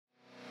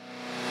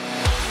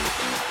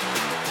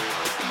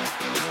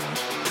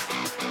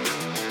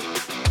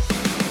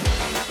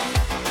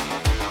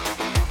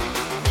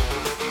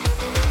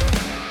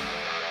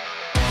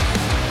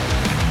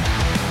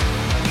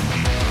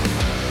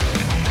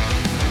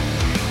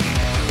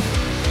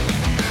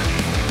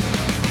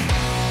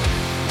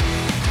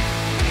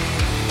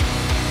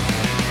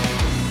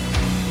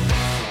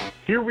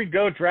Here we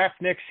go, Draft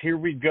Nicks. Here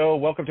we go.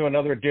 Welcome to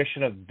another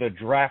edition of the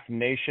Draft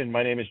Nation.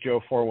 My name is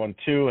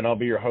Joe412, and I'll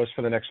be your host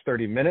for the next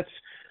 30 minutes.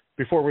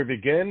 Before we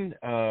begin,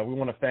 we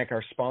want to thank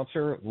our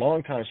sponsor,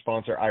 longtime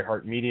sponsor,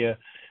 iHeartMedia,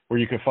 where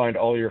you can find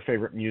all your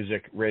favorite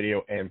music,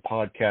 radio, and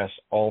podcasts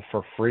all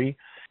for free.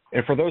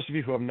 And for those of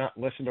you who have not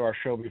listened to our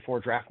show before,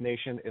 Draft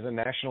Nation is a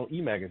national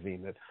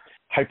e-magazine that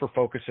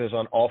hyper-focuses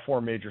on all four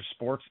major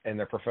sports and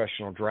their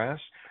professional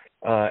drafts.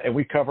 And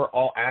we cover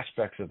all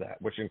aspects of that,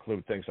 which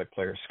include things like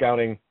player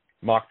scouting,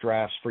 mock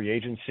drafts, free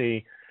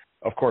agency,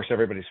 of course,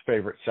 everybody's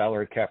favorite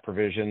salary cap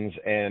provisions,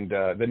 and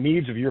the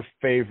needs of your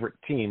favorite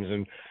teams.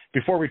 And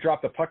before we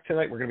drop the puck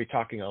tonight, we're going to be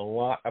talking a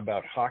lot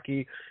about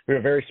hockey. We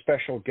have a very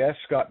special guest,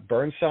 Scott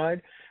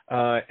Burnside,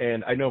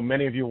 and I know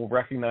many of you will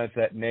recognize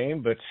that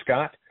name. But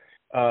Scott,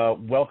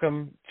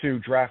 welcome to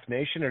Draft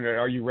Nation, and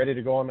are you ready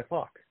to go on the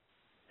clock?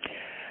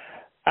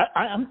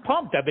 I'm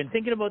pumped. I've been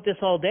thinking about this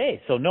all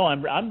day. So, no,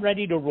 I'm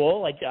ready to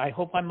roll. I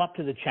hope I'm up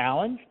to the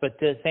challenge, but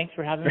thanks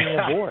for having me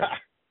aboard.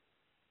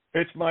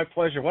 It's my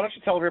pleasure. Why don't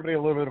you tell everybody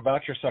a little bit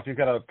about yourself? You've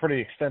got a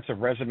pretty extensive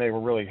resume. We're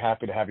really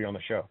happy to have you on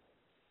the show.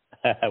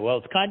 Well,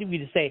 it's kind of you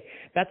to say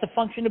that's a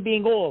function of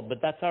being old, but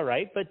that's all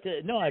right. But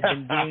no, I've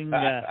been doing.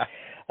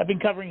 I've been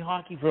covering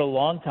hockey for a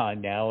long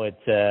time now.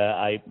 It's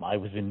I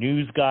was a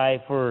news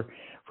guy for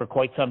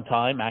quite some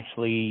time.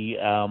 Actually,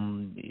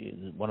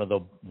 one of the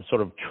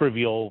sort of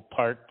trivial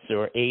parts,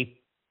 or a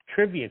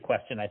trivia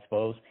question, I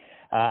suppose.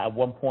 At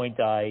one point,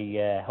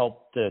 I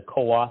helped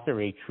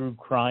co-author a true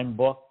crime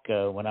book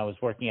when I was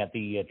working at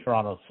the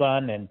Toronto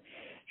Sun, and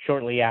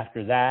shortly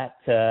after that,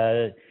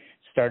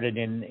 started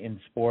in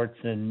sports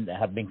and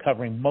have been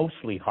covering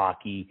mostly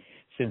hockey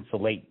since the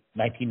late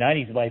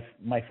 1990s.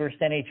 My first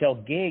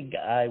NHL gig,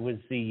 I was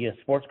the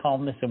sports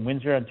columnist in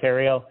Windsor,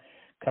 Ontario,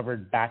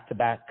 covered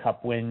back-to-back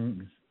Cup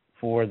wins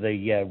for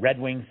the Red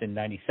Wings in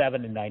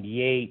 97 and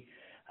 98,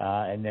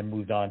 and then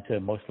moved on to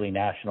mostly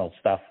national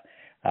stuff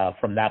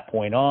from that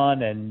point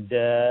on. And,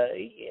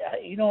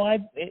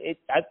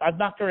 I've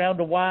knocked around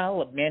a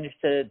while. I've managed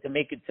to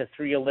make it to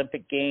 3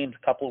 Olympic Games,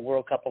 a couple of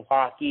World Cup of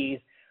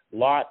hockey,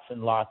 lots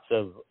and lots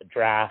of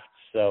drafts.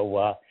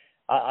 So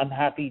I'm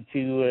happy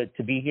to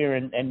be here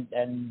and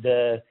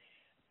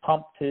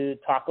pumped to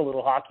talk a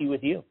little hockey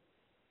with you.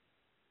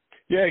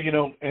 Yeah,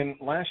 and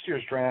last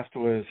year's draft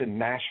was in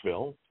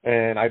Nashville,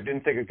 and I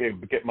didn't think it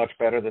could get much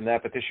better than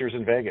that, but this year's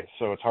in Vegas,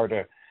 so it's hard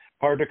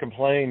to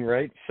complain,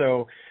 right?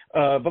 So,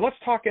 but let's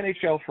talk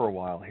NHL for a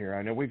while here.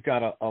 I know we've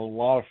got a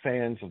lot of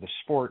fans of the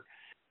sport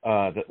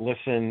that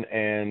listen,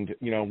 and,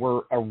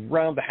 we're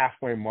around the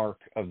halfway mark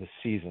of the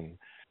season.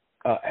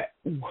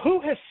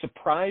 Who has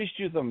surprised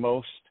you the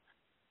most,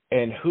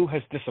 and who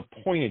has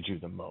disappointed you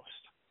the most?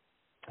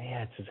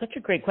 Yeah, it's such a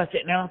great question.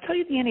 Now, I'll tell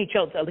you, the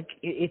NHL,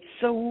 it's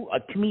so,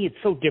 to me, it's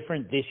so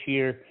different this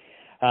year.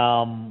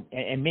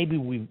 And maybe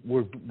we've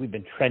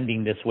been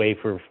trending this way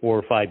for 4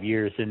 or 5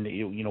 years, and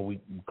we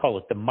call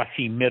it the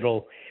mushy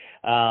middle.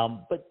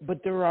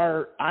 But there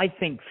are, I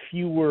think,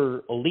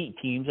 fewer elite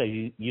teams.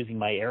 I'm using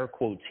my air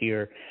quotes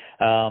here.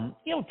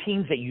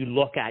 Teams that you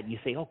look at and you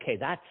say, okay,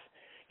 that's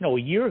a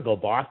year ago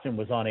Boston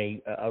was on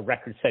a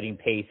record-setting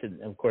pace, and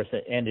of course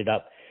it ended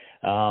up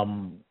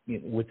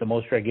with the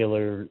most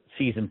regular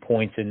season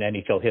points in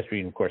NHL history,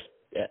 and of course.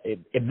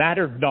 It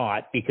mattered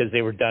not because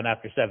they were done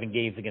after 7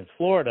 games against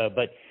Florida,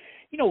 but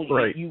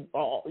right.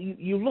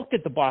 You looked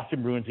at the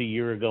Boston Bruins a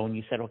year ago and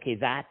you said, okay,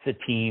 that's a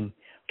team.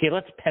 Okay,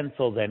 let's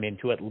pencil them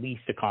into at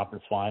least a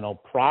conference final,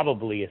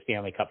 probably a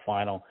Stanley Cup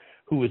final.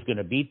 Who is going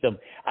to beat them?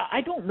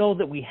 I don't know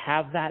that we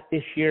have that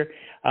this year.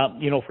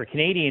 For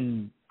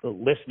Canadian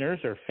listeners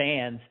or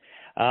fans,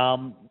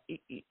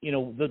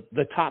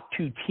 the top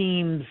 2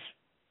 teams,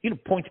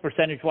 points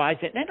percentage wise,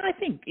 and I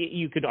think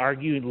you could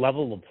argue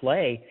level of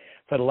play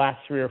for the last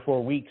 3 or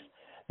 4 weeks,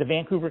 the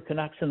Vancouver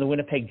Canucks and the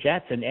Winnipeg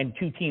Jets, and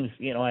 2 teams,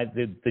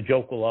 the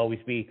joke will always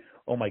be,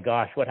 oh my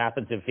gosh, what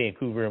happens if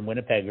Vancouver and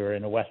Winnipeg are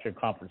in a Western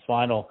Conference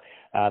final?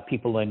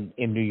 People in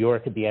New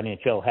York at the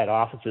NHL head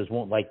offices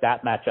won't like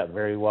that matchup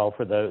very well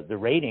for the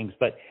ratings.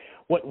 But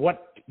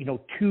what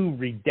 2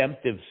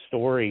 redemptive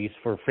stories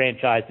for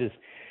franchises,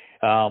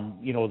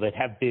 that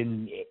have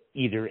been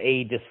either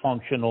A,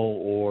 dysfunctional,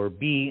 or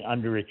B,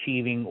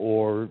 underachieving,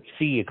 or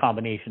C, a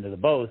combination of the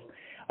both.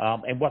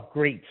 And what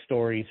great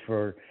stories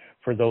for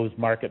those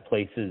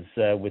marketplaces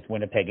with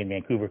Winnipeg and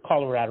Vancouver.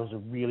 Colorado's a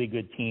really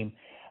good team.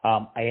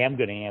 I am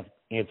going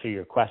to answer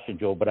your question,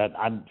 Joe, but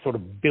I'm sort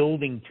of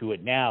building to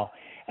it now.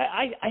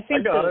 I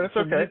think it's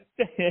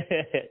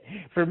okay.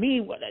 For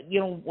me,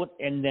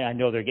 and I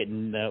know they're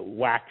getting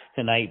waxed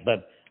tonight,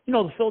 but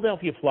the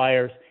Philadelphia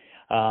Flyers,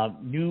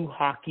 new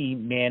hockey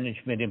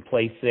management in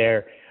place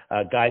there.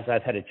 Guys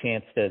I've had a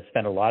chance to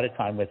spend a lot of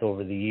time with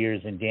over the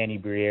years, and Danny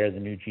Briere, the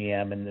new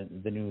GM,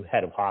 and the new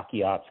head of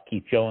hockey ops,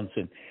 Keith Jones,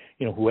 and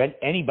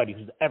anybody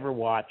who's ever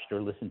watched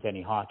or listened to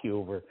any hockey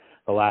over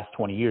the last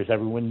 20 years,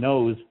 everyone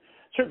knows,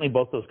 certainly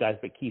both those guys,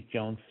 but Keith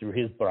Jones through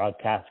his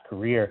broadcast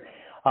career.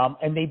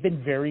 And they've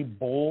been very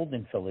bold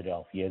in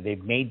Philadelphia.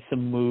 They've made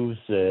some moves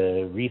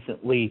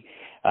recently.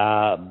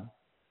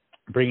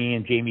 bringing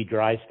in Jamie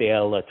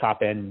Drysdale, a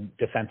top-end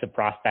defensive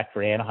prospect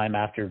for Anaheim,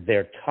 after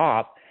their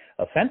top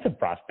offensive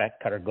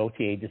prospect, Cutter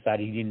Gauthier,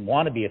 decided he didn't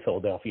want to be a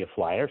Philadelphia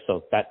Flyer,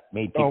 so that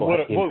made people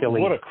in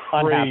Philly what a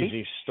crazy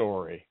unhappy.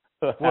 Story.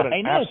 What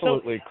an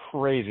absolutely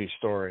crazy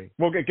story.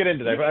 We'll get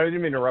into that, but I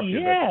didn't mean to interrupt you.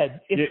 Yeah,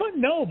 it's fun.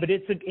 No, but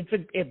it's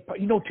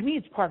to me,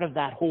 it's part of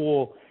that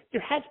whole.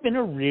 There has been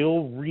a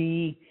real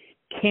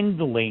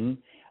rekindling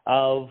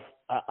of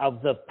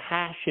the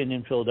passion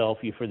in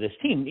Philadelphia for this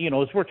team.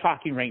 As we're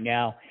talking right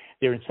now,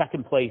 they're in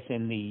second place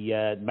in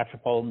the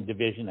Metropolitan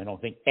Division. I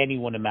don't think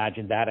anyone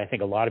imagined that. I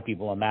think a lot of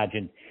people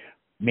imagined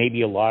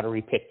maybe a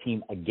lottery pick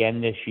team again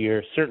this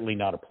year, certainly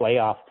not a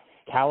playoff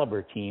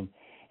caliber team.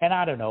 And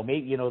I don't know,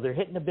 maybe, they're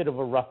hitting a bit of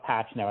a rough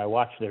patch now. I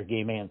watched their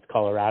game against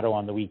Colorado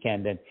on the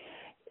weekend, and,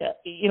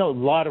 a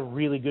lot of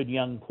really good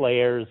young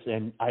players.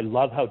 And I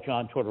love how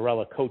John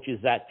Tortorella coaches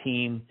that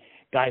team.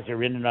 Guys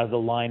are in and out of the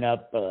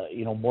lineup.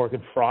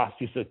 Morgan Frost,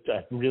 who's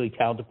a really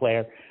talented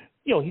player.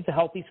 He's a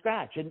healthy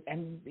scratch,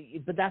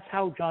 but that's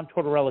how John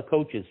Tortorella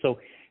coaches. So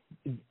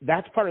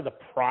that's part of the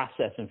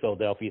process in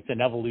Philadelphia. It's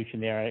an evolution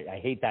there. I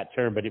hate that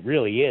term, but it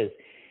really is.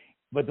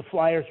 But the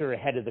Flyers are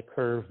ahead of the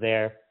curve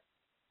there.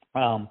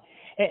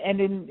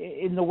 And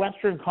in the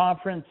Western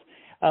Conference,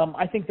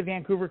 I think the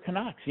Vancouver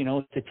Canucks,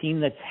 it's a team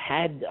that's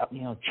had,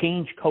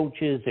 changed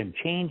coaches and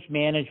changed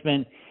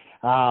management.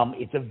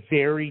 It's a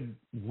very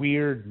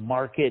weird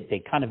market.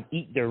 They kind of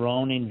eat their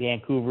own in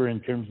Vancouver in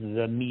terms of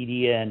the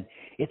media, and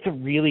it's a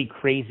really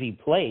crazy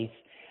place.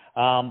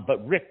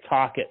 But Rick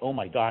Tocchet, oh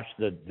my gosh,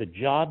 the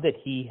job that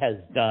he has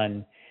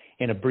done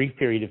in a brief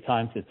period of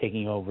time since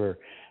taking over,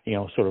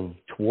 sort of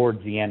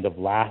towards the end of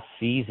last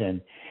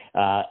season.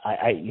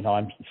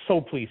 I'm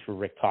so pleased for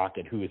Rick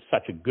Tocchet, who is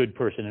such a good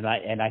person,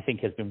 and I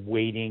think has been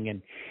waiting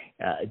and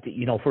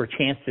for a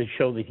chance to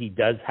show that he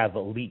does have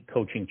elite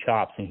coaching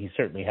chops, and he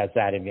certainly has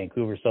that in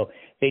Vancouver. So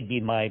they'd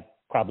be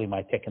probably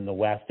my pick in the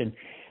West. And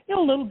a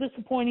little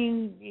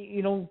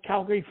disappointing,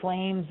 Calgary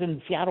Flames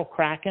and Seattle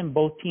Kraken,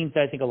 both teams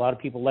that I think a lot of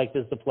people like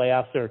as the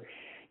playoffs are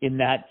in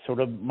that sort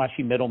of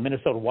mushy middle.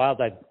 Minnesota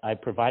Wild, I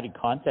provided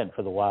content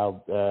for the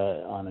Wild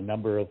on a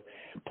number of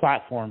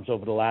platforms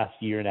over the last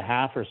year and a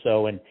half or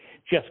so, and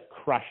just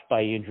crushed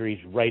by injuries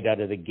right out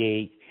of the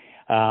gate.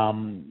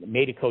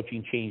 Made a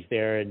coaching change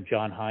there, and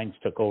John Hines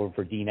took over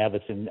for Dean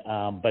Evison.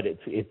 But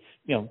it's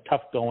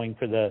tough going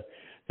for the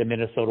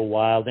Minnesota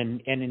Wild,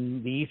 and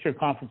in the Eastern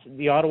Conference,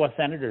 the Ottawa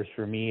Senators,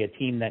 for me, a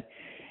team that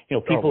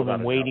people have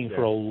been waiting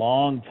for a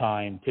long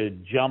time to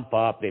jump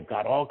up. They've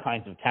got all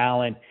kinds of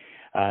talent.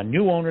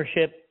 New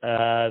ownership,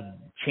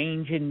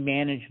 change in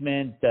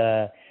management.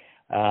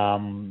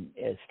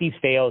 Steve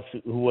Staios,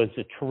 who was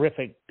a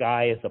terrific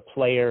guy as a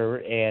player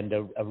and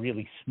a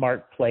really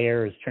smart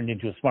player, has turned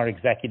into a smart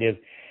executive,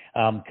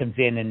 comes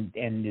in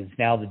and is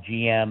now the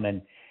GM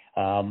and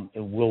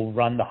will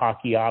run the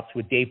hockey ops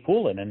with Dave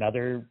Poulin,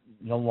 another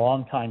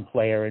longtime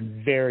player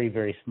and very,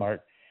 very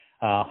smart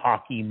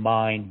hockey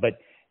mind. But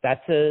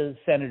that's a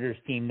Senators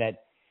team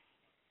that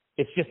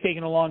it's just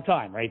taken a long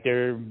time, right?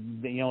 They're,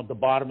 at the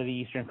bottom of the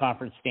Eastern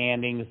Conference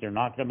standings. They're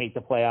not going to make the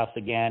playoffs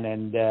again,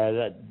 and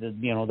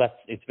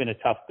it's been a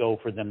tough go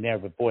for them there.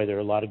 But boy, there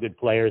are a lot of good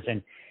players,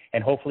 and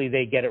hopefully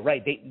they get it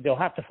right. They'll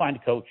have to find a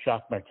coach.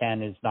 Jacques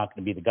Martin is not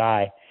going to be the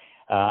guy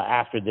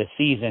after this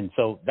season,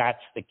 so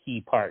that's the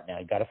key part. Now,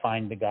 you got to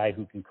find the guy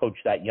who can coach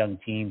that young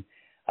team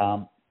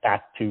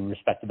back to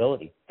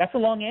respectability. That's a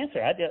long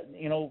answer. I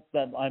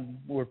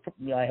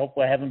hope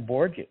I haven't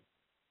bored you.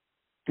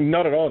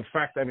 Not at all. In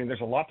fact, there's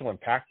a lot to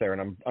unpack there,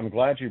 and I'm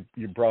glad you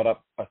brought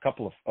up a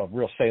couple of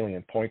real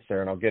salient points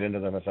there, and I'll get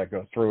into them as I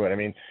go through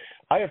it.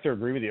 I have to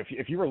agree with you.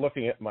 If you were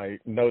looking at my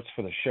notes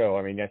for the show,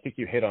 I think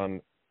you hit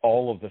on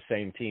all of the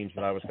same teams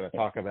that I was going to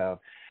talk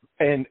about.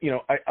 And,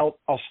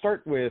 I'll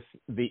start with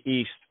the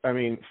East.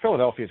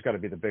 Philadelphia's got to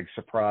be the big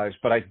surprise,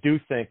 but I do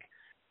think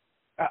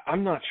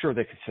I'm not sure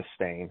they could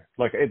sustain.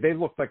 Like, they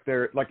look like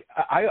they're like,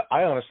 I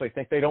honestly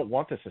think they don't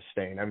want to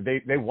sustain.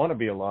 They want to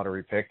be a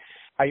lottery pick.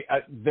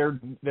 I'd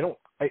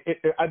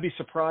be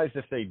surprised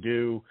if they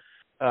do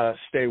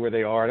stay where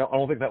they are. I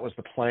don't think that was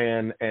the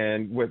plan.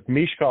 And with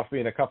Mishkov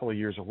being a couple of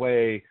years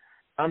away,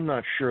 I'm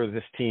not sure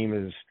this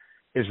team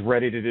is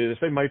ready to do this.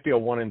 They might be a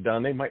one and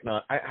done. They might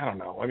not. I don't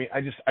know.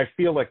 I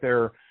feel like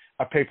they're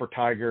a paper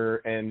tiger,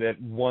 and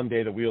that one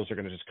day the wheels are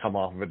going to just come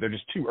off of it. They're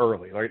just too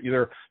early. Like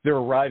they're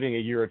arriving a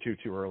year or two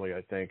too early,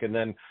 I think. And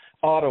then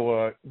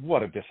Ottawa,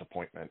 what a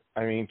disappointment.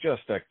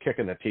 Just a kick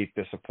in the teeth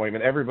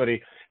disappointment.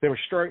 Everybody, they were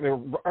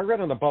I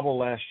read on the bubble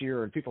last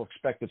year, and people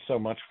expected so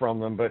much from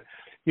them. But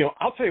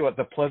I'll tell you what,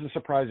 the pleasant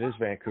surprise is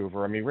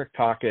Vancouver. Rick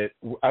Tocchet.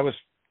 I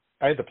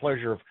had the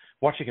pleasure of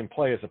watching him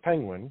play as a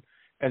Penguin,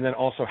 and then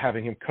also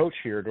having him coach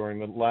here during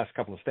the last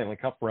couple of Stanley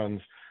Cup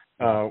runs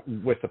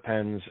with the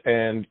Pens.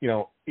 And,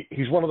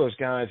 he's one of those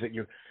guys that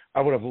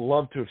I would have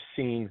loved to have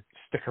seen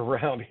stick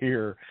around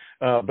here,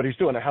 but he's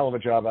doing a hell of a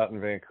job out in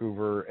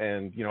Vancouver.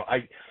 And,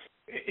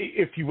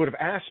 if you would have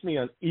asked me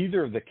on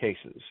either of the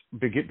cases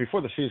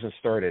before the season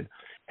started,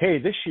 hey,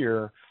 this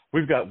year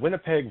we've got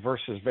Winnipeg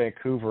versus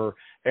Vancouver,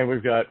 and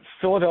we've got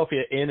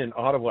Philadelphia in and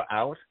Ottawa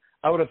out,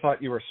 I would have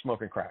thought you were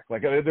smoking crack.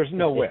 Like, there's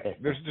no way.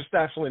 There's just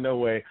absolutely no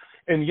way.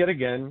 And yet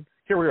again,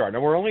 here we are.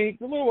 Now, we're only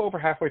a little over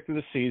halfway through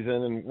the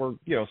season,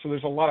 and so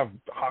there's a lot of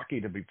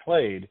hockey to be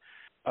played.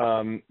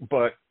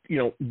 But,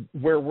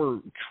 where we're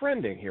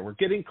trending here, we're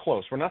getting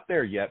close. We're not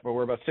there yet, but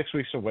we're about 6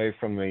 weeks away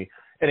from the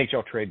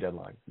NHL trade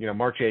deadline.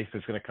 March 8th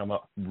is going to come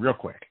up real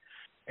quick.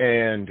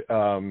 And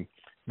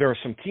there are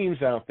some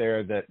teams out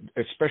there that,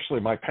 especially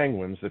my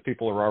Penguins, that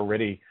people are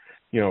already,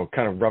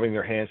 kind of rubbing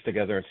their hands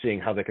together and seeing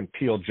how they can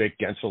peel Jake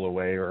Gensel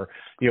away, or,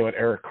 an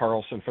Erik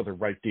Karlsson for the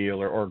right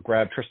deal, or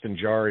grab Tristan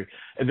Jarry.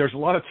 And there's a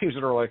lot of teams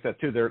that are like that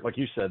too. They're, like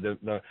you said,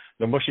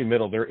 the mushy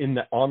middle. They're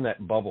on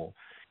that bubble.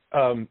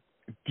 Do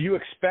you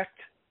expect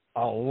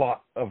a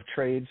lot of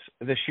trades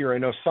this year? I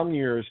know some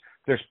years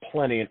there's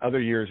plenty, and other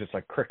years it's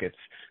like crickets.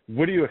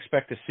 What do you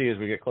expect to see as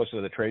we get closer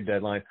to the trade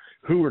deadline?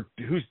 Who's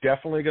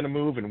definitely going to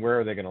move, and where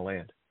are they going to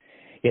land?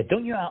 Yeah,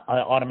 don't you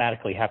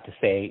automatically have to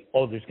say,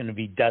 there's going to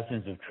be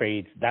dozens of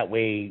trades? That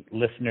way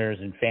listeners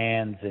and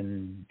fans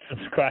and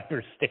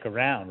subscribers stick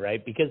around,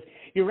 right? Because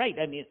you're right.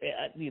 I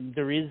mean,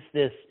 there is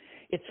this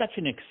 – it's such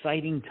an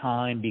exciting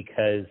time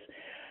because,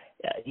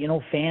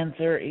 fans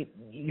are –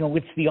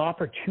 it's the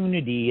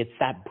opportunity. It's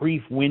that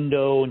brief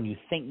window, and you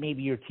think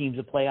maybe your team's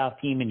a playoff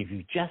team, and if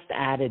you just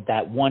added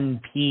that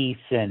one piece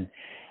and,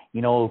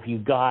 if you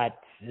got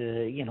 –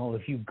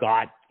 if you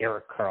got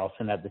Erik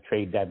Karlsson at the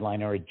trade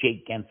deadline or a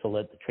Jake Gensel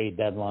at the trade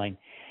deadline,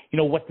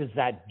 what does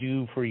that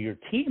do for your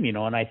team?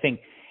 And I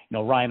think,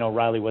 Ryan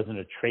O'Reilly wasn't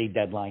a trade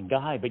deadline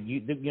guy, but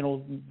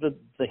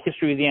the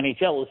history of the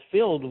NHL is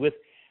filled with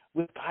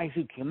guys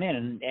who come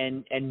in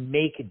and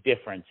make a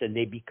difference, and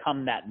they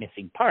become that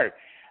missing part.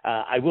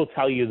 I will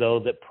tell you, though,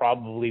 that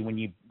probably when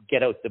you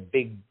get out the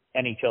big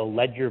NHL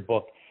ledger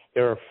book,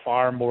 there are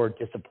far more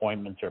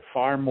disappointments or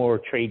far more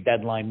trade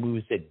deadline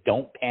moves that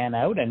don't pan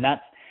out. And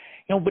that's,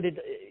 but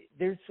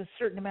there's a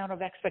certain amount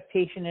of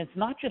expectation. And it's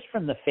not just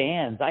from the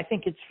fans. I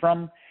think it's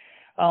from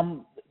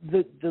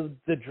the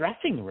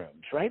dressing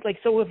rooms, right? Like,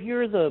 so if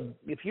you're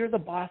the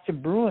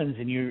Boston Bruins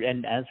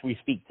and as we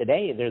speak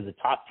today, they're the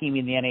top team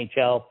in the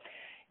NHL,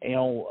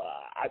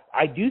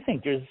 I do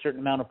think there's a certain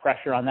amount of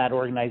pressure on that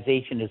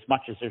organization, as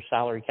much as their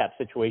salary cap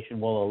situation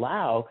will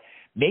allow,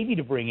 maybe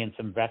to bring in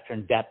some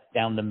veteran depth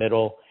down the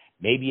middle,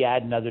 maybe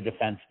add another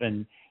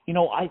defenseman.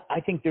 I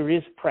think there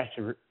is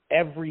pressure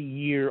every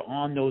year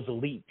on those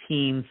elite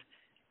teams.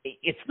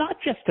 It's not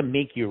just to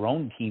make your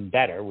own team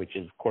better, which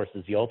is, of course,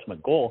 is the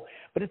ultimate goal,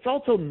 but it's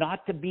also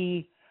not to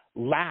be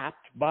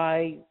lapped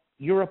by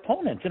your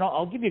opponents. And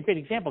I'll give you a great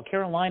example.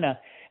 Carolina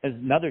is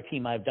another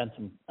team I've done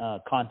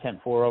some content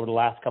for over the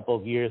last couple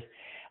of years.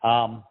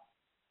 And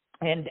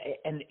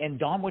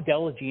Don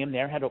Waddell, the GM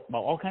there, had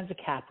all kinds of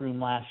cap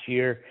room last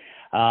year.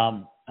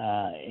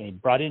 He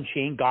brought in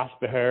Shane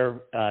Gospeher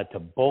to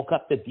bulk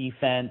up the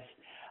defense.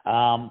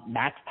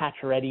 Max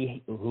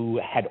Pacioretty, who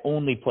had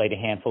only played a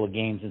handful of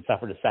games and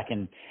suffered a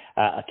second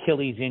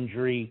Achilles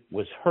injury,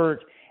 was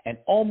hurt. And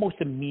almost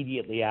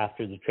immediately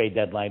after the trade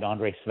deadline,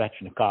 Andrei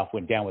Svechnikov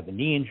went down with a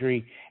knee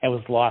injury and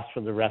was lost for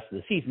the rest of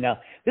the season. Now,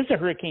 this is a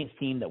Hurricanes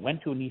team that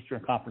went to an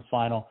Eastern Conference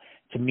final.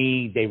 To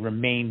me, they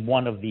remain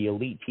one of the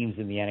elite teams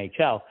in the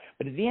NHL.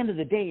 But at the end of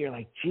the day, you're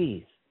like,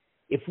 geez,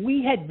 if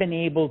we had been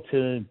able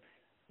to,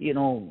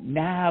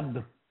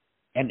 nab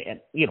and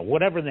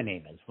whatever the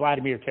name is,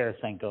 Vladimir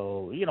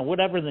Tarasenko,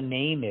 whatever the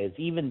name is,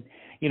 even,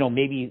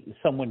 maybe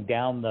someone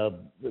down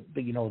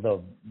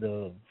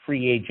the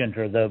free agent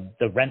or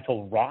the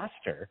rental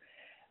roster,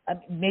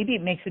 maybe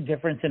it makes a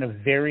difference in a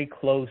very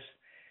close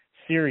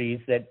series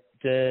that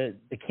the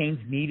Canes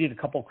needed a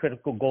couple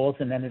critical goals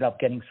and ended up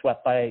getting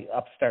swept by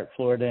upstart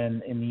Florida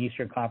in the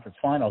Eastern Conference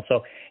Final.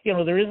 So,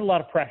 there is a lot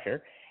of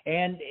pressure.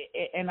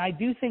 And I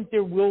do think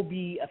there will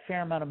be a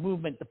fair amount of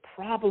movement. The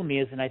problem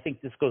is, and I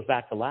think this goes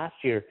back to last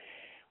year,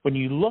 when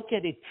you look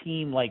at a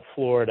team like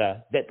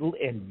Florida,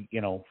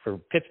 for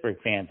Pittsburgh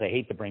fans, I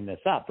hate to bring this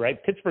up,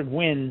 right? Pittsburgh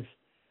wins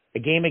a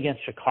game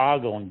against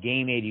Chicago in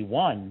Game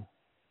 81.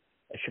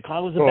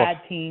 Chicago's a bad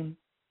team.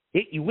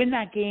 You win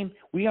that game,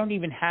 we aren't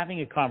even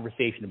having a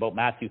conversation about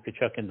Matthew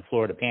Tkachuk and the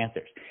Florida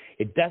Panthers.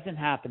 It doesn't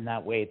happen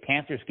that way.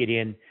 Panthers get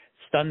in,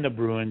 stun the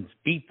Bruins,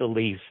 beat the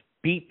Leafs,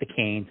 beat the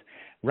Canes,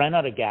 run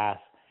out of gas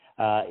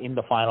in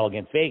the final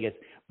against Vegas.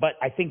 But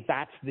I think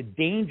that's the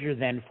danger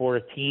then for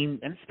a team,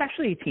 and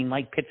especially a team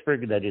like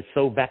Pittsburgh that is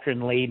so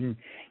veteran laden.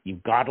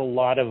 You've got a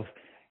lot of,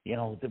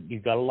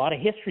 you've got a lot of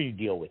history to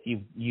deal with.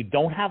 You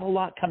don't have a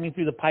lot coming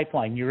through the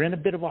pipeline. You're in a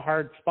bit of a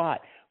hard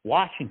spot.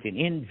 Washington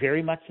in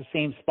very much the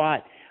same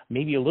spot,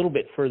 maybe a little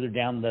bit further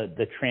down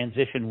the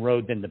transition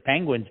road than the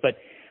Penguins, but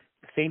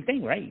same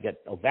thing, right? You got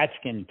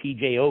Ovechkin,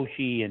 TJ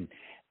Oshie, and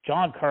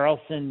John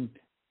Carlson.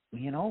 Do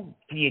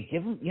you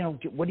give them,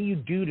 what do you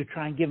do to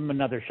try and give them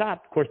another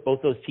shot? Of course,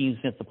 both those teams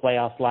missed the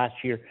playoffs last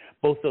year.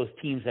 Both those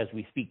teams, as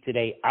we speak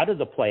today, out of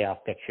the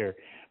playoff picture.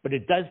 But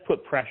it does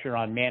put pressure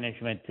on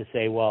management to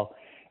say, well,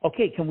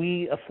 okay, can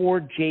we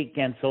afford Jake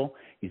Gensel?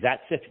 He's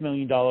at $6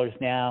 million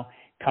now,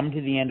 come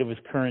to the end of his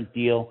current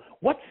deal.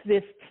 What's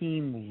this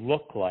team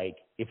look like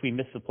if we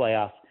miss the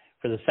playoffs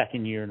for the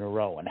second year in a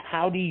row? And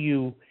how do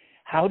you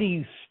how do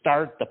you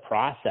start the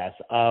process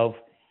of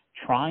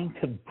trying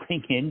to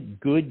bring in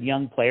good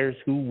young players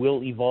who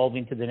will evolve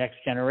into the next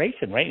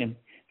generation, right? And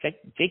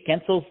Jake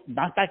Gensel's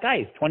not that guy.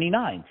 He's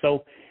 29.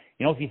 So,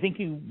 if you think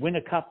you win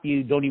a cup,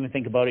 you don't even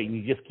think about it and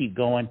you just keep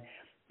going.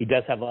 He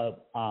does have a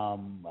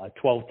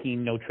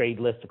 12-team no-trade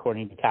list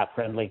according to Cap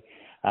Friendly.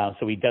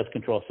 So he does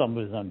control some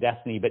of his own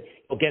destiny. But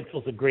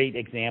Gensel's a great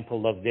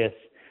example of this.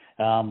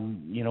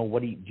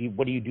 What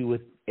do you do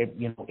with,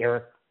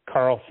 Erik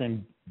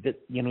Karlsson?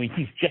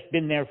 He's just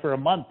been there for a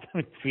month,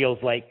 it feels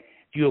like.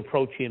 Do you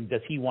approach him?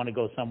 Does he want to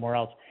go somewhere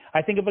else?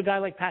 I think of a guy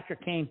like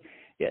Patrick Kane,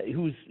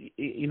 who's,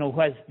 who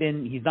has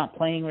been, he's not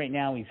playing right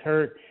now. He's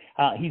hurt.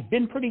 He's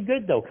been pretty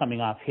good, though,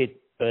 coming off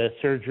hip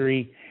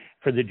surgery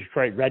for the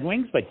Detroit Red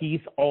Wings, but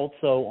he's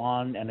also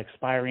on an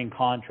expiring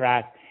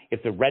contract.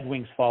 If the Red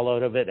Wings fall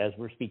out of it, as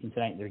we're speaking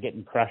tonight, they're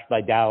getting crushed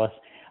by Dallas.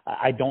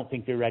 I don't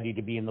think they're ready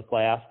to be in the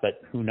playoffs,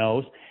 but who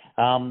knows?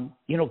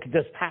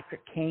 Does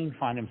Patrick Kane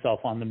find himself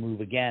on the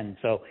move again?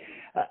 So,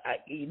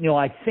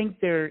 I think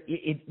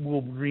it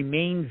will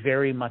remain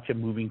very much a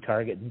moving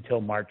target until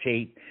March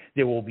 8th.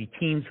 There will be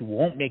teams who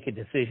won't make a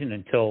decision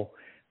until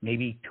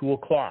maybe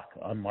 2:00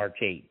 on March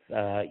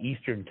 8th,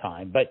 Eastern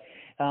time. But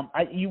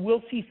you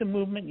will see some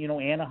movement.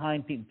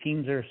 Anaheim,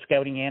 teams are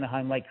scouting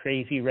Anaheim like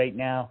crazy right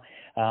now.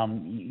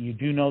 You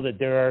do know that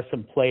there are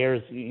some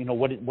players,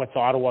 what's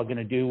Ottawa going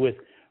to do with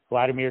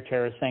Vladimir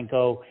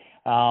Tarasenko?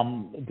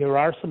 There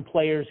are some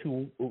players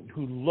who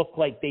look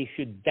like they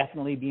should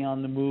definitely be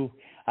on the move.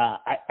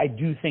 I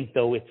do think,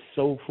 though, it's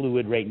so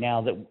fluid right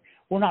now that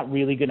we're not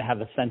really going to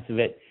have a sense of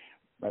it,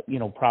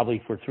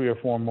 probably for 3 or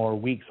 4 more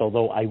weeks.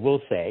 Although I will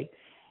say,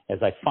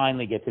 as I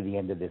finally get to the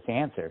end of this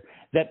answer,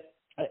 that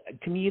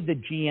to me,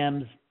 the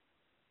GMs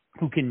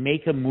who can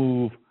make a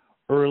move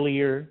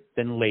earlier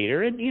than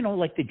later, and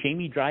like the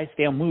Jamie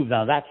Drysdale move.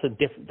 Now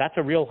that's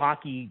a real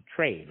hockey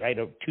trade, right?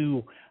 Of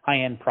 2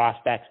 high-end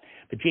prospects,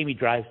 but Jamie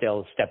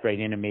Drysdale has stepped right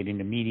in and made an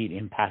immediate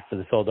impact for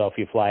the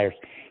Philadelphia Flyers.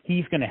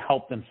 He's going to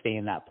help them stay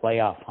in that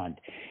playoff hunt.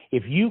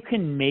 If you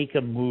can make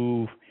a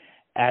move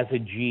as a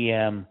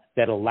GM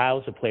that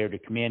allows a player to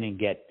come in and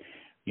get,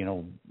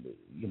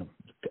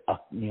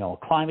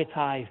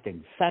 acclimatized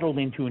and settled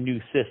into a new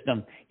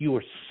system, you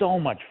are so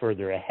much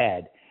further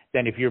ahead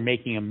than if you're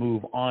making a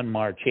move on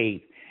March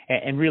 8th.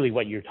 And really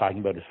what you're talking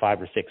about is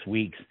 5 or 6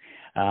 weeks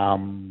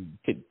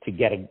to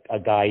get a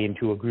guy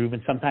into a groove.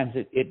 And sometimes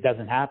it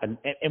doesn't happen.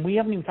 And we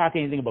haven't even talked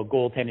anything about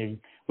goaltending,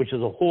 which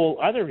is a whole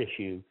other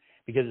issue,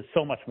 because it's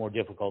so much more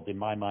difficult in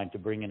my mind to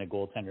bring in a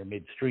goaltender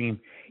midstream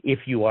if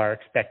you are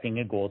expecting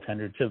a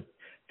goaltender to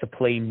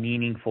play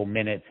meaningful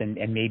minutes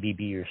and maybe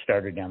be your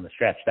starter down the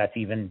stretch. That's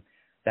even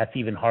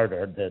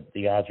harder.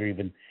 The odds are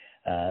even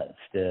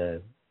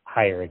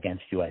higher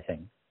against you, I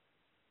think.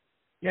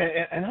 Yeah,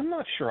 and I'm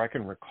not sure I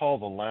can recall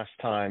the last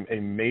time a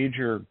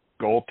major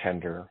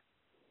goaltender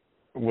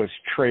was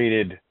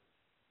traded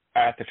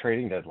at the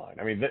trading deadline.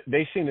 I mean,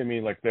 they seem to me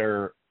like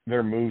they're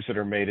moves that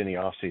are made in the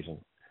off season,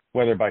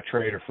 whether by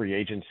trade or free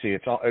agency.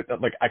 It's all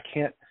like I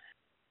can't,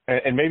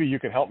 and maybe you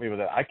can help me with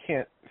that. I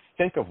can't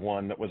think of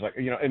one that was like,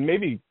 and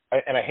maybe,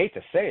 and I hate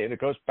to say it, it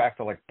goes back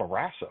to like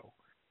Barrasso,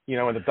 in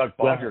the Doug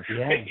Bodger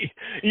trade,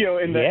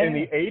 in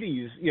the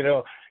 80s,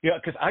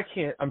 because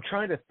I'm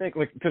trying to think,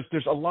 like, because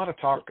there's a lot of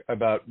talk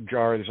about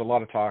Jari, there's a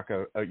lot of talk,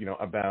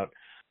 about,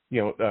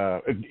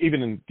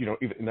 even in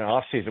the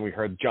off season, we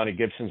heard Johnny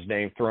Gibson's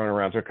name thrown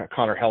around,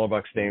 Connor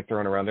Hellebuck's name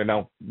thrown around there.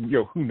 Now,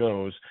 who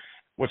knows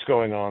what's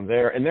going on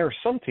there? And there are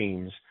some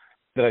teams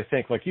that I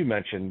think, like you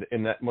mentioned,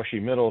 in that mushy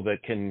middle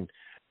that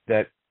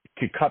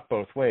could cut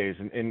both ways.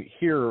 And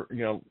here,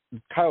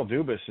 Kyle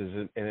Dubas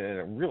is in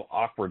a real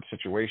awkward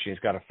situation. He's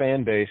got a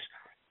fan base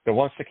that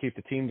wants to keep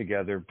the team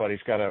together, but he's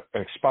got an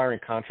expiring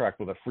contract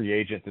with a free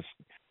agent that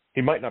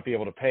he might not be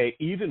able to pay,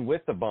 even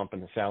with the bump in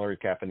the salary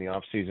cap in the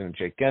offseason of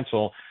Jake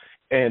Gensel.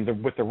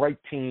 And with the right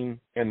team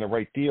and the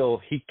right deal,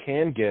 he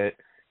can get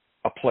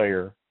a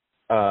player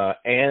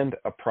and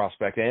a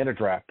prospect and a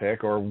draft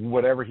pick or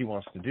whatever he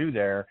wants to do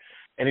there.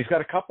 And he's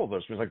got a couple of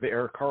those. It was like the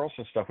Erik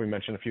Karlsson stuff we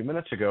mentioned a few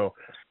minutes ago.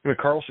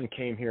 Karlsson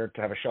came here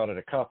to have a shot at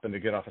a cup and to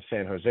get off of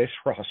San Jose's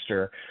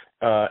roster,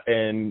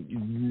 and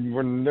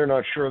they're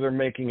not sure they're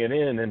making it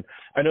in. And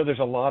I know there's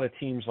a lot of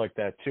teams like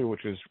that too,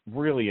 which is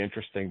really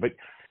interesting. But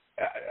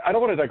I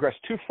don't want to digress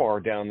too far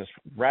down this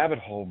rabbit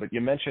hole, but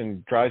you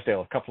mentioned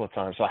Drysdale a couple of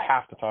times, so I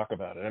have to talk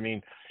about it. I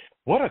mean,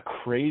 what a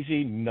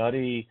crazy,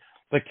 nutty –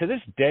 like, to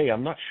this day,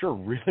 I'm not sure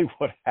really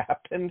what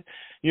happened,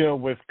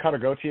 with Cutter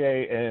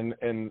Gauthier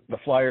and the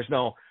Flyers.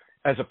 Now,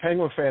 as a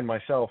Penguin fan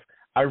myself,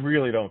 I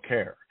really don't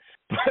care.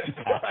 But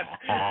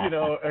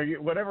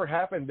whatever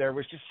happened there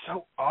was just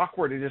so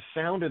awkward. It just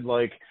sounded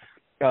like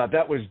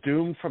that was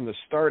doomed from the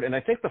start. And I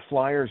think the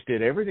Flyers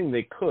did everything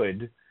they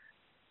could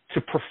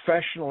to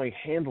professionally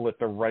handle it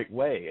the right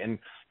way. And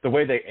the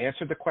way they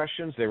answered the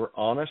questions, they were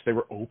honest, they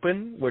were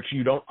open, which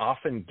you don't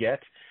often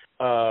get.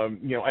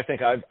 I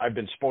think I've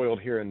been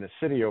spoiled here in the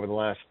city over the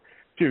last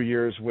few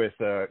years with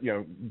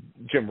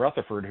Jim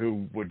Rutherford,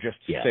 who would just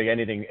say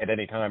anything at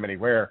any time,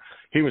 anywhere.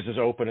 He was as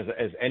open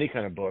as any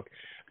kind of book.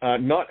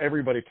 Not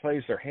everybody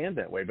plays their hand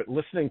that way, but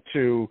listening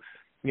to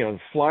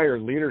Flyer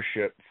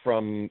leadership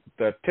from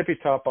the tippy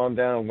top on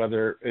down,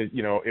 whether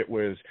it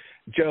was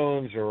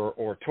Jones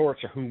or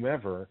Torts or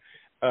whomever,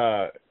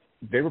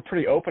 they were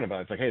pretty open about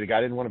it. It's like, hey, the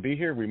guy didn't want to be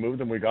here. We moved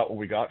him. We got what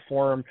we got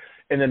for him.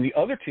 And then the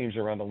other teams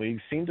around the league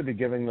seem to be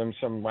giving them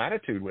some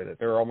latitude with it.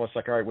 They're almost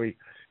like, all right,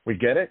 we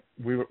get it.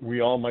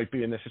 We all might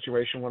be in this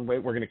situation one way.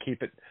 We're going to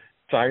keep it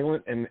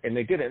silent. And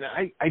they did it.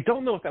 And I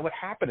don't know if that would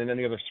happen in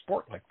any other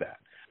sport like that.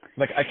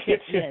 Like, I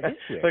can't see that.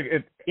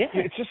 Like,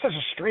 it's just such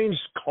a strange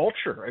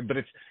culture, but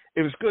it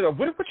was good.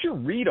 What's your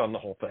read on the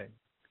whole thing?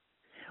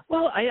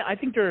 Well, I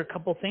think there are a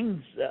couple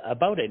things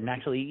about it, and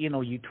actually,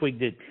 you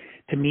twigged it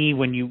to me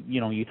when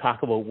you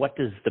talk about what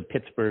does the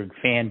Pittsburgh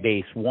fan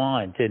base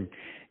want, and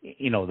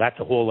that's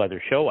a whole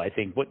other show. I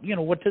think what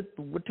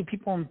do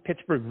people in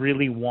Pittsburgh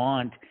really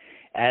want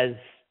as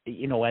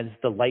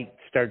the light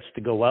starts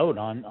to go out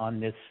on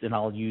this, and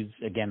I'll use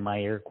again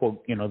my air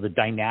quote, the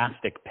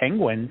dynastic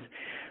Penguins.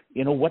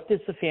 What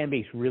does the fan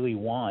base really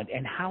want,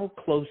 and how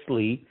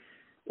closely,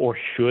 or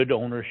should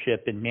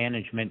ownership and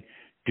management,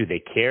 do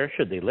they care?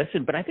 Should they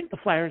listen? But I think the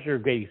Flyers are a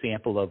great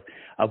example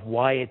of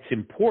why it's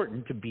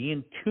important to be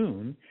in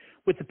tune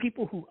with the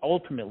people who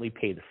ultimately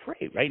pay the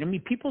freight, right? I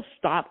mean, people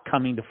stopped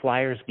coming to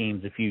Flyers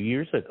games a few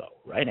years ago,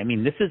 right? I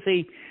mean, this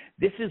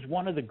is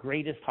one of the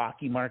greatest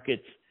hockey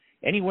markets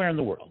anywhere in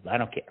the world. I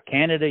don't care.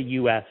 Canada,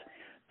 U.S.,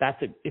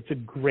 it's a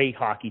great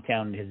hockey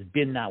town. It has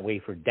been that way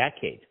for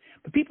decades.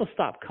 But people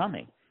stopped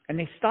coming. And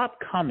they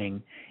stopped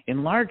coming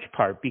in large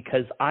part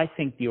because I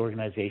think the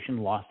organization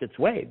lost its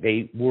way.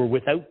 They were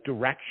without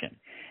direction.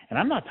 And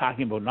I'm not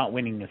talking about not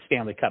winning the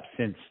Stanley Cup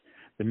since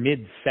the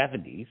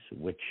mid-'70s,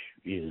 which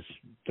is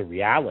the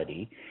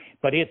reality,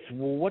 but it's,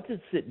 well, what does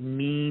it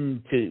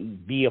mean to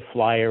be a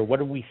Flyer? What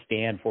do we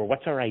stand for?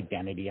 What's our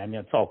identity? I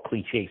mean, it's all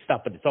cliche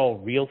stuff, but it's all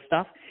real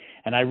stuff.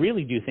 And I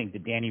really do think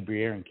that Danny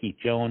Briere and Keith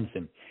Jones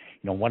and,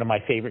 one of my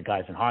favorite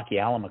guys in hockey,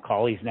 Alan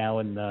McCauley's now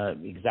in the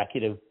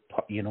executive,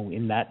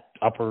 in that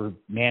upper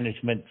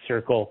management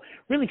circle,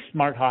 really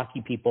smart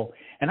hockey people.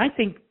 And I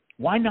think,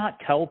 why not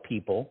tell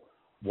people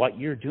what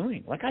you're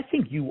doing? Like, I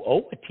think you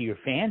owe it to your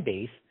fan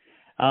base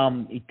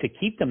to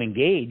keep them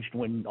engaged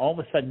when all of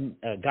a sudden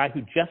a guy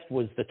who just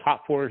was the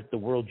top four at the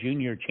World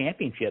Junior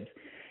Championships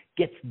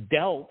gets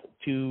dealt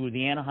to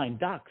the Anaheim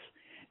Ducks.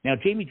 Now,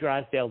 Jamie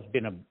Drysdale's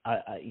been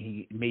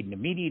he made an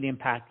immediate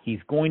impact. He's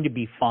going to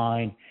be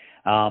fine.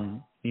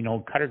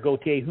 Cutter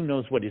Gauthier, who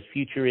knows what his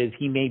future is?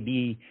 He may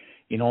be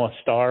a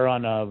star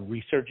on a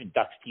resurgent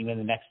Ducks team in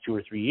the next 2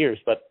 or 3 years.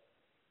 But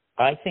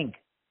I think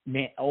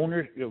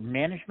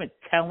management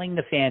telling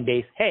the fan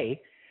base, hey,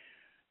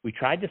 we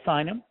tried to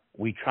sign him.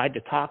 We tried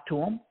to talk to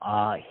him.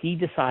 He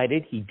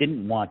decided he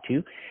didn't want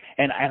to.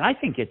 And I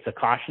think it's a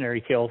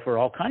cautionary tale for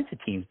all kinds of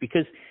teams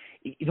because,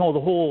 the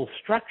whole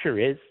structure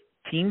is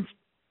teams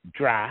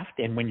draft,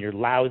 and when you're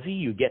lousy,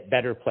 you get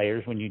better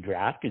players when you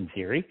draft, in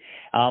theory,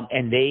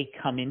 and they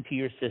come into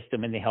your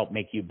system and they help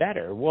make you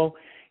better. Well,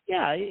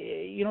 yeah,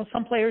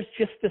 some players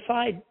just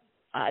decide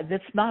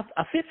that's not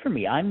a fit for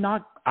me. I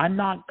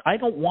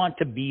don't want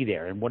to be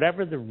there. And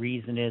whatever the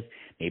reason is,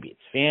 maybe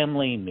it's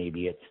family,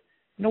 maybe it's,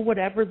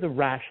 whatever the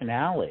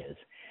rationale is,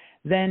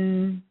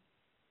 then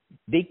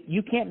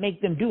you can't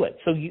make them do it.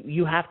 So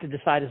you have to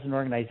decide as an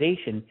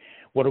organization,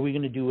 what are we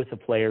going to do with a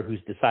player who's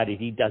decided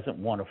he doesn't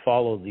want to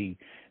follow the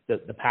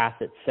path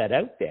that's set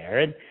out there?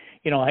 And,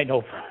 I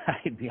know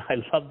I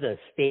love the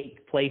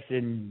steak place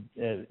in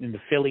the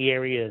Philly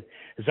area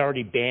has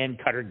already banned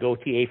Cutter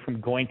Gauthier from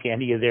going to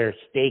any of their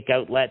steak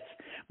outlets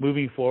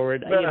moving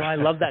forward. I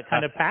love that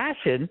kind of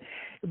passion,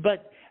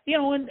 but,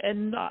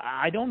 and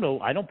I don't know,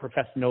 I don't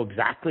profess to know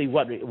exactly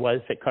what it was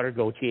that Cutter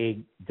Gauthier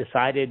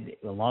decided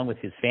along with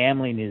his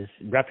family and his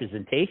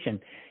representation.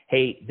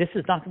 Hey, this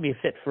is not going to be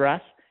a fit for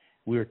us.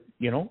 We're,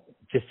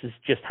 this is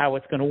just how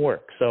it's going to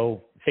work.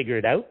 So figure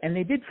it out. And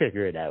they did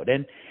figure it out.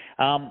 And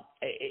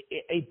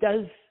it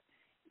does,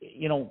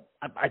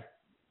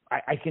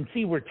 I can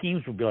see where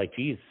teams would be like,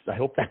 geez, I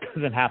hope that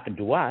doesn't happen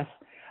to us.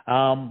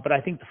 But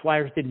I think the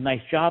Flyers did a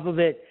nice job of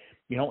it.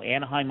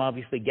 Anaheim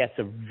obviously gets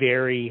a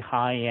very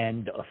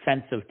high-end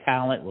offensive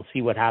talent. We'll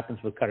see what happens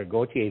with Cutter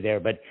Gauthier there.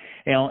 But,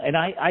 and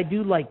I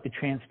do like the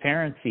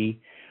transparency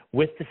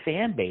with the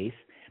fan base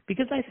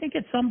because I think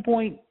at some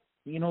point,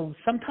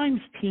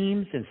 sometimes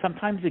teams and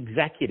sometimes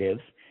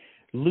executives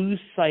lose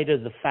sight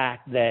of the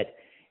fact that,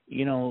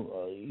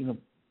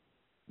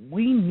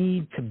 we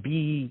need to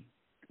be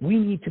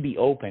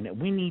open.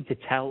 We need to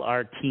tell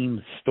our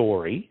team's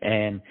story,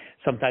 and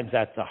sometimes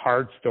that's a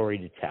hard story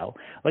to tell.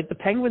 Like the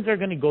Penguins are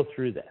going to go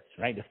through this,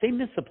 right? If they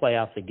miss the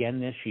playoffs again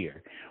this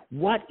year,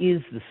 what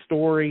is the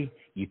story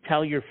you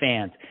tell your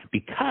fans?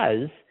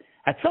 Because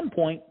at some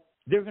point,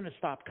 they're going to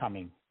stop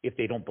coming if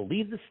they don't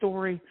believe the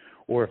story,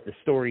 or if the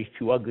story's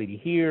too ugly to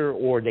hear,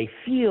 or they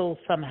feel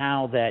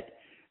somehow that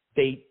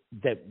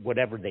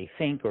whatever they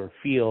think or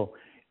feel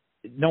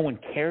no one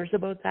cares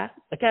about that.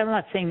 Like, I'm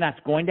not saying that's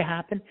going to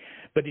happen,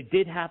 but it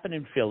did happen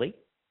in Philly.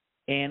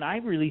 And I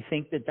really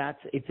think that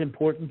it's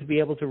important to be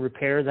able to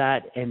repair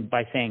that, and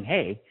by saying,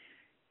 hey,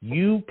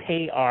 you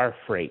pay our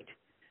freight.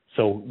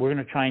 So we're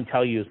going to try and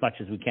tell you as much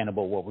as we can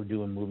about what we're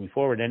doing moving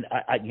forward. And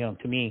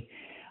to me,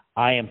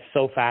 I am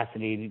so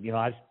fascinated.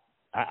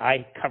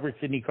 I covered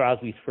Sidney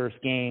Crosby's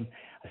first game.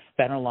 I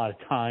spent a lot of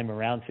time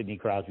around Sidney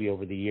Crosby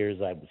over the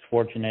years. I was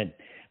fortunate,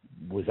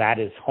 was at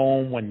his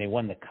home when they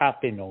won the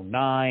Cup in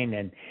 2009.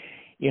 And,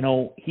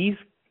 he's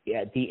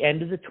at the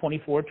end of the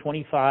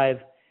 24-25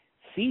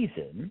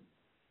 season,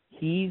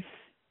 he's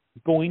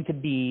going to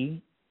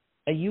be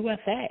a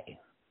UFA.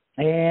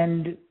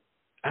 And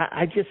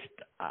I'm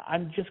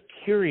just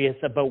curious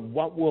about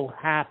what will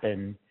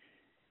happen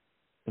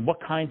and what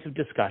kinds of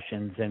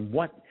discussions and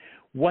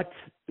what's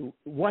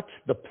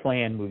the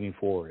plan moving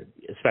forward,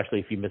 especially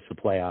if you miss the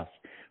playoffs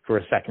for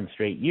a second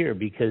straight year,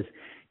 because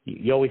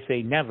you always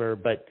say never,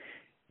 but,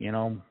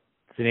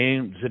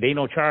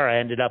 Zdeno Chara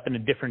ended up in a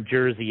different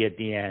jersey at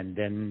the end,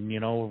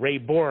 and, Ray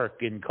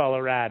Bourque in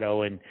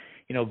Colorado, and,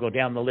 go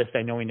down the list.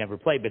 I know he never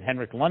played, but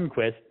Henrik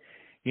Lundqvist,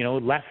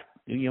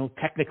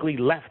 technically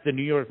left the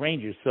New York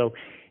Rangers. So,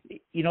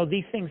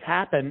 these things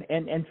happen,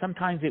 and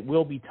sometimes it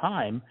will be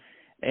time.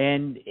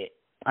 And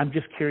I'm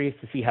just curious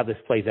to see how this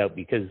plays out,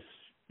 because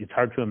it's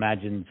hard to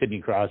imagine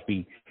Sidney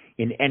Crosby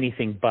in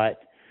anything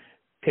but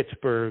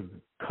Pittsburgh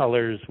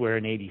colors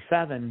wearing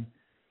 87.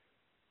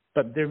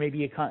 But there may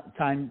be a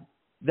time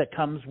that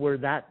comes where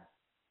that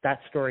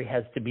story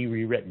has to be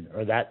rewritten,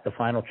 or that the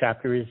final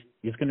chapter is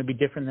going to be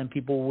different than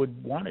people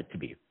would want it to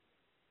be.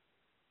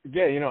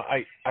 Yeah,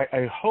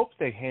 I hope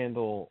they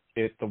handle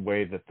it the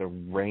way that the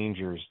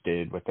Rangers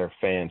did with their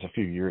fans a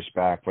few years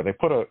back, where they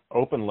put an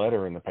open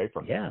letter in the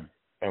paper. Yeah.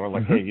 And we're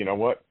like, hey, you know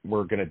what?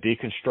 We're going to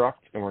deconstruct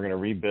and we're going to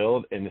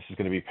rebuild, and this is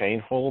going to be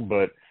painful,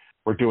 but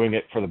we're doing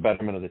it for the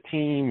betterment of the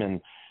team. And,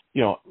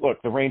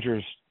 look, the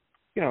Rangers,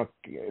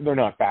 they're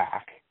not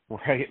back,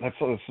 right? Let's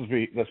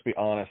be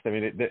honest. I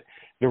mean,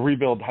 the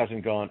rebuild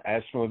hasn't gone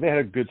as smooth. They had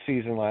a good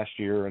season last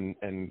year,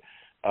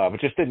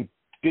 but just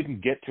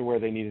didn't get to where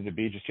they needed to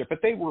be just yet.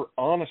 But they were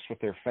honest with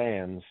their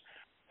fans,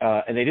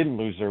 and they didn't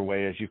lose their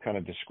way, as you kind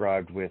of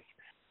described with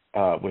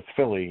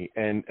Philly.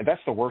 And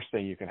that's the worst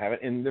thing you can have.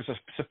 And there's a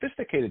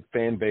sophisticated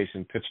fan base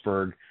in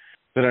Pittsburgh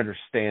that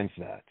understands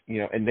that,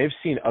 and they've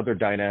seen other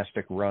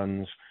dynastic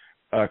runs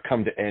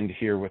come to end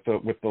here with the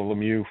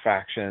Lemieux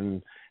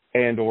faction,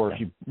 or if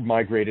you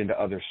migrate into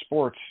other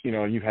sports,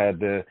 you had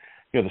the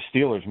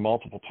Steelers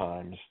multiple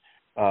times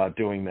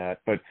doing that.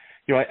 But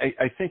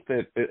I think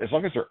that as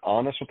long as they're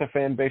honest with the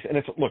fan base, and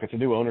it's a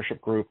new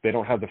ownership group. They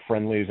don't have the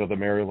friendlies of the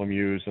Mario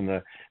Lemieux and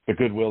the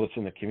goodwill that's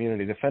in the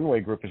community. The Fenway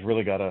group has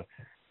really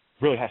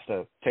has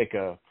to take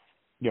a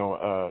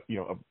real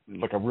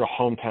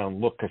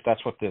hometown look, because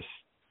that's what this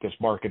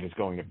market is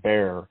going to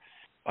bear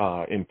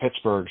in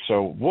Pittsburgh.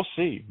 So we'll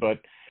see. But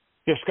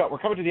Scott, we're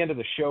coming to the end of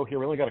the show here.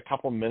 We only got a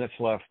couple minutes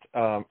left.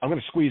 I'm going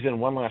to squeeze in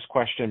one last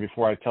question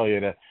before I tell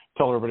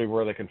everybody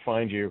where they can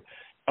find you.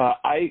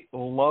 I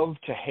love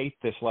to hate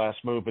this last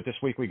move, but this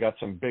week we got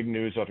some big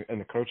news in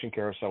the coaching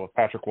carousel with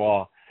Patrick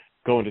Waugh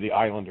going to the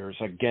Islanders.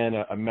 Again,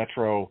 a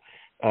Metro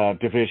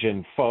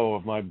division foe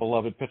of my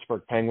beloved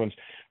Pittsburgh Penguins.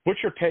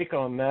 What's your take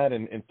on that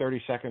in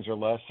 30 seconds or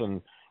less?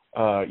 And,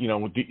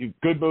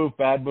 good move,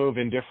 bad move,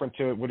 indifferent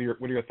to it? What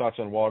are your thoughts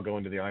on Waugh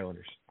going to the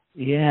Islanders?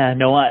 Yeah,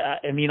 no, I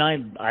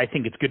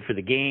think it's good for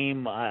the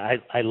game.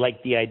 I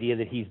like the idea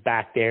that he's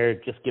back there,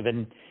 just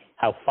given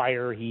how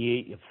fiery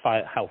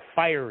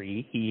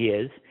he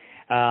is.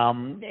 I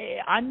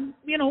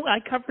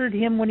covered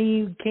him when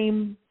he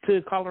came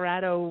to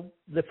Colorado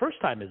the first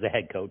time as a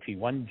head coach. He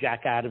won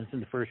Jack Adams in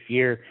the first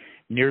year,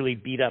 nearly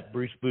beat up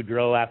Bruce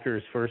Boudreau after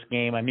his first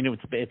game. I mean,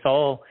 it's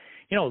all,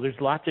 there's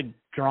lots of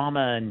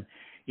drama, and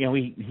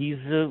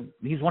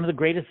he's one of the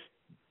greatest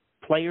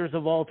players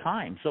of all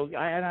time. So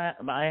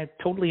I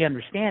totally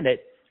understand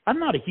it. I'm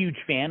not a huge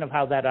fan of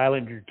how that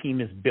Islander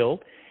team is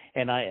built.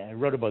 And I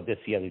wrote about this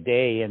the other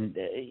day, and,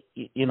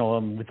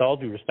 with all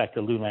due respect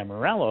to Lou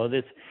Lamoriello,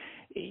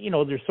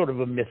 there's sort of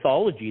a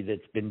mythology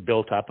that's been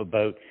built up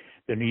about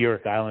the New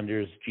York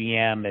Islanders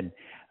GM, and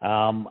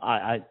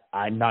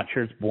I'm not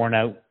sure it's borne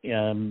out,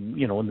 when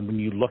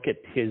you look at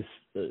his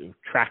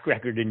track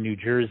record in New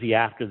Jersey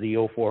after the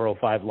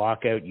 04-05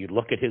 lockout, you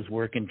look at his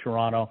work in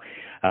Toronto,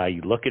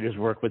 you look at his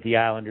work with the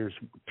Islanders,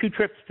 2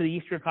 trips to the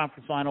Eastern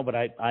Conference Final, but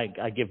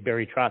I give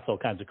Barry Trotz all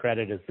kinds of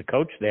credit as the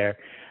coach there.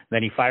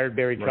 Then he fired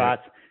Barry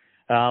Trotz.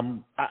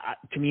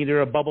 To me,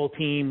 they're a bubble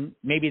team.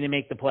 Maybe they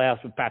make the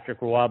playoffs with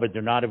Patrick Roy, but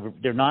they're not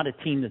a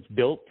team that's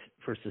built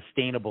for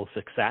sustainable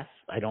success,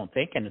 I don't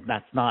think, and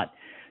that's not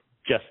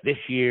just this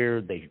year.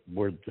 They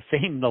were the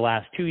same the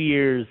last 2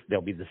 years.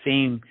 They'll be the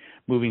same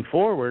moving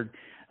forward.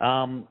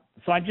 So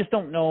I just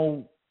don't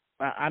know.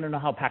 I don't know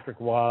how Patrick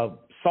Roy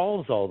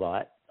solves all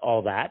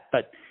that.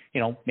 But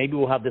maybe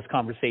we'll have this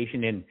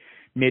conversation in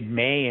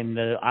mid-May, and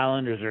the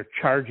Islanders are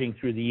charging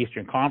through the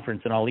Eastern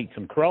Conference, and I'll eat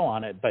some crow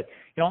on it. But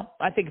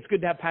I think it's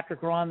good to have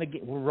Patrick Roy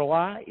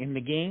in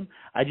the game.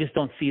 I just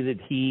don't see that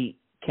he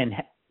can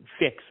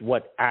fix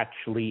what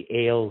actually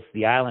ails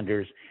the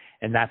Islanders,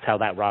 and that's how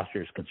that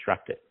roster is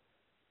constructed.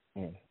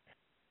 Mm.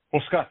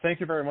 Well, Scott, thank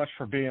you very much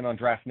for being on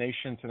Draft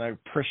Nation tonight.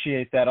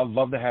 Appreciate that. I'd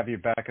love to have you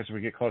back as we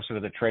get closer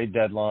to the trade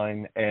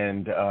deadline.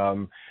 And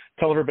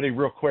tell everybody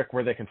real quick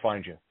where they can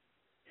find you.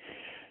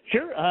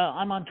 Sure.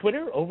 I'm on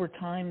Twitter,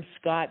 Overtime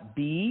Scott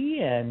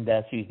B, and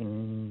so you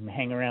can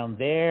hang around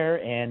there.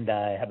 And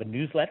I have a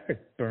newsletter,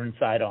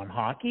 Burnside on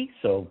Hockey.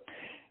 So,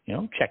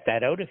 check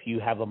that out if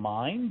you have a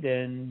mind.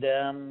 And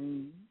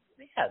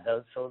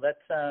so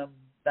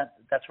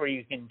that's where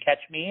you can catch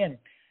me. And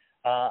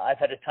I've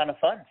had a ton of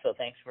fun. So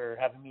thanks for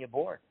having me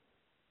aboard.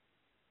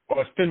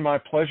 Well, it's been my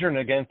pleasure. And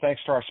again,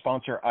 thanks to our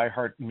sponsor,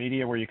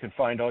 iHeartMedia, where you can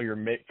find all your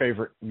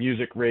favorite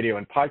music, radio,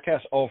 and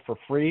podcasts, all for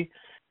free.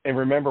 And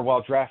remember,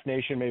 while Draft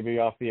Nation may be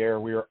off the air,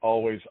 we are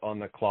always on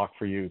the clock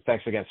for you.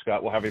 Thanks again,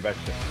 Scott. We'll have you back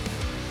soon.